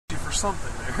for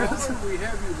something there. We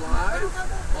have you live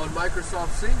on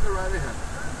Microsoft Sync. Go right ahead.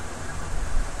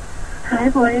 Hi,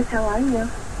 boys. How are you?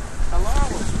 Hello,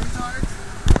 it's retards.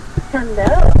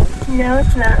 Hello. No,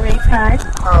 it's not retard.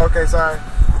 Oh, okay, sorry.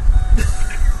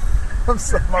 I'm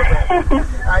so my bad.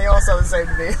 I also the same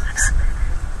to me.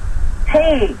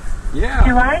 Hey, Yeah.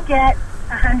 do I get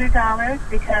 $100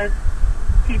 because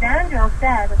T-Vandal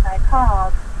said if I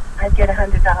called, I'd get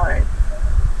 $100.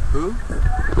 Who?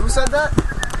 Who said that?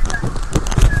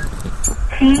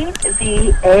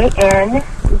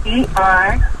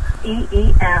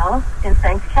 TVANDREEL in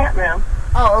Frank's chat room.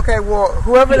 Oh, okay. Well,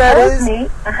 whoever He that owes is. me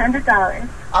 $100.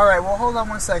 All right. Well, hold on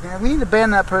one second. We need to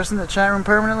ban that person in the chat room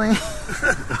permanently.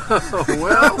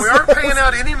 Well, we aren't paying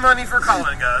out any money for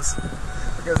calling, guys.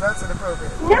 Because that's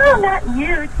inappropriate. No, not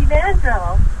you,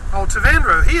 T-Vandal. Oh,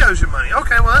 Tavandro, he owes you money.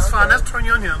 Okay, well, that's fine. That's between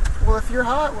you and him. Well, if you're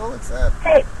hot, we'll accept.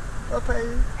 Hey, I'll pay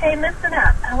you. hey, listen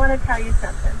up. I want to tell you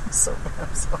something. I'm so bad.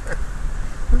 I'm sorry.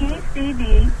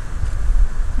 ECD,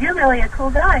 you're really a cool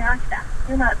guy, aren't you?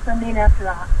 You're not so mean after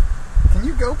all. Can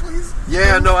you go, please?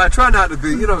 Yeah, no, I try not to be.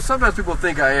 You know, sometimes people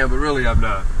think I am, but really I'm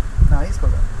not. No, he's cool.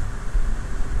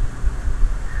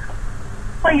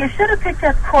 Well, you should have picked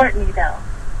up Courtney, though.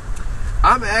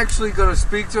 I'm actually going to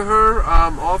speak to her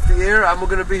off the air. I'm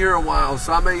going to be here a while,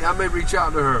 so I may reach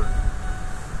out to her.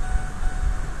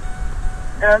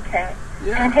 Okay.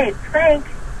 Yeah. And hey, Frank,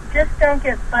 just don't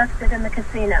get busted in the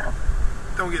casino.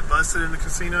 Don't get busted in the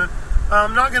casino.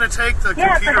 I'm not going to take the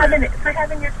Yeah, computer. for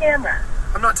having your camera.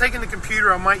 I'm not taking the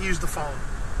computer. I might use the phone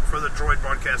for the Droid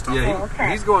broadcast. Yeah, okay.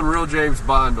 he's going real James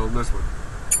Bond on this one.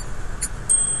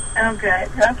 Oh, good.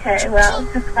 Okay, well,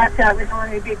 just watch out. We don't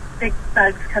want any big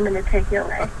bugs coming to take you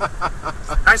away.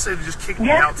 I say to just kick me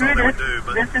Yes, out, so they would Brutus, do.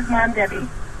 But this is Mom Debbie.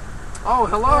 Oh,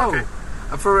 hello. Okay.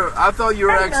 I thought you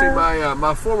were Hello. actually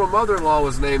my former mother-in-law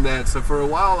was named that, so for a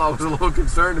while I was a little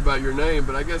concerned about your name,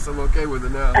 but I guess I'm okay with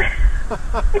it now.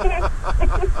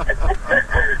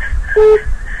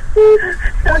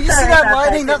 Well, you see that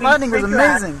lightning? That lightning was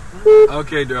amazing.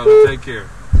 Okay, darling, take care.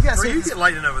 You guys well, see you this? get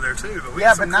lightning over there too, but we Yeah,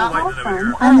 get some but cool not- lightning over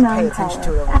here. I don't pay attention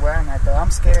to it over where I'm at, though.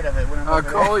 I'm scared of it when I'm over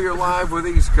Call there. your live with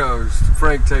East Coast,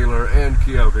 Frank Taylor and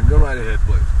Kioken. Go right ahead,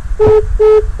 please. Well,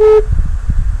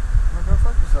 go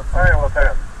fuck yourself. Hey, what's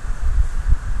up?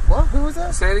 What? Who was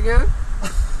that? Say it again.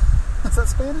 Is that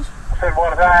Spanish? I said,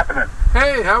 what is happening?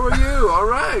 Hey, how are you? All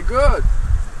right, good.